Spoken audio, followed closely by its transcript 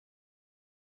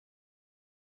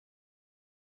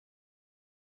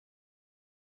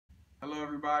Hello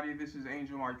everybody, this is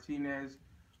Angel Martinez,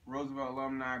 Roosevelt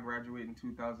alumni, graduated in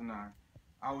 2009.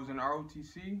 I was in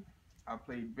ROTC, I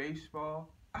played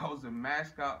baseball, I was a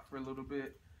mascot for a little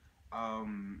bit,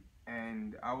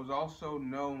 and I was also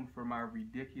known for my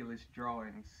ridiculous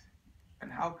drawings.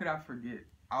 And how could I forget?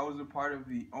 I was a part of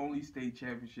the only state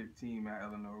championship team at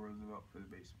Eleanor Roosevelt for the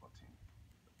baseball team.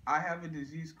 I have a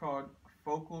disease called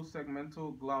focal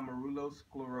segmental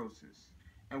glomerulosclerosis.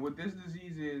 And what this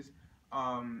disease is,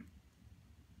 um,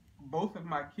 both of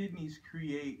my kidneys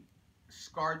create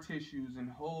scar tissues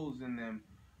and holes in them.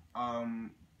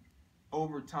 um,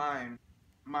 Over time,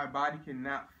 my body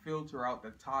cannot filter out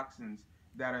the toxins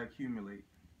that accumulate.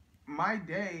 My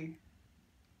day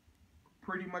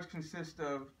pretty much consists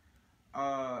of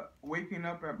waking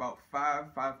up at about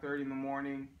 5:30 in the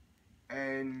morning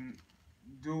and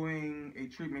doing a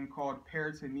treatment called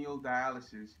peritoneal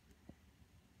dialysis.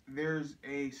 There's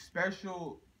a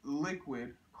special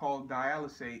liquid called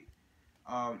dialysate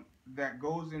that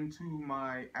goes into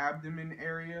my abdomen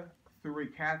area through a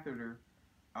catheter.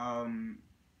 Um,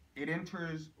 it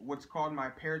enters what's called my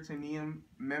peritoneum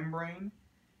membrane,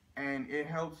 and it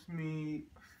helps me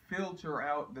filter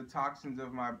out the toxins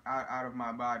of my out of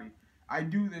my body. I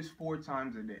do this 4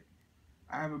 times a day.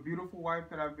 I have a beautiful wife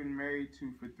that I've been married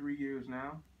to for 3 years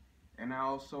now, and I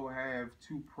also have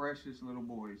 2 precious little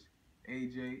boys,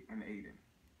 AJ and Aiden.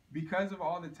 Because of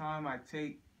all the time I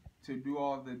take to do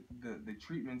all the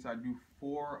treatments I do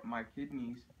for my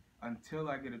kidneys until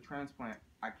I get a transplant,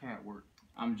 I can't work.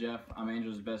 I'm Jeff. I'm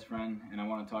Angel's best friend, and I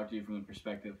want to talk to you from the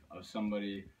perspective of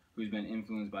somebody who's been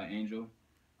influenced by Angel.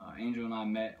 Angel and I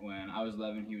met when I was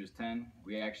 11, he was 10.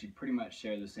 We actually pretty much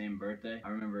share the same birthday. I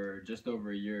remember just over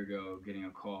a year ago getting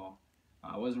a call.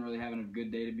 I wasn't really having a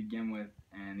good day to begin with,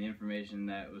 and the information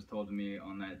that was told to me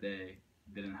on that day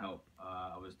didn't help.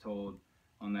 I was told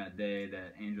on that day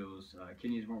that Angel's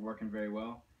kidneys weren't working very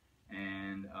well,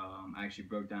 and I actually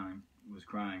broke down and was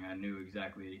crying. I knew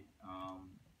exactly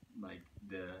like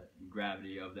the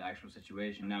gravity of the actual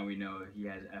situation. Now we know he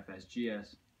has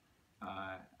FSGS.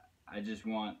 I just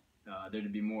want there to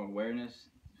be more awareness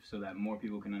so that more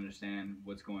people can understand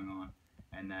what's going on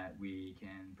and that we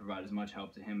can provide as much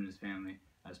help to him and his family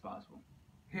as possible.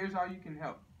 Here's how you can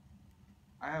help.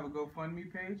 I have a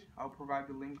GoFundMe page. I'll provide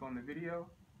the link on the video.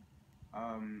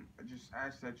 I just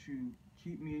ask that you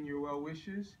keep me in your well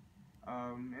wishes.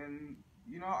 And,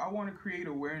 I want to create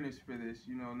awareness for this.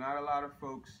 Not a lot of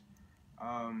folks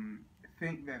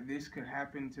think that this could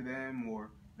happen to them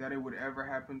or that it would ever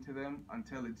happen to them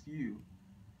until it's you.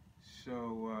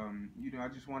 So, I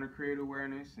just want to create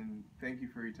awareness, and thank you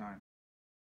for your time.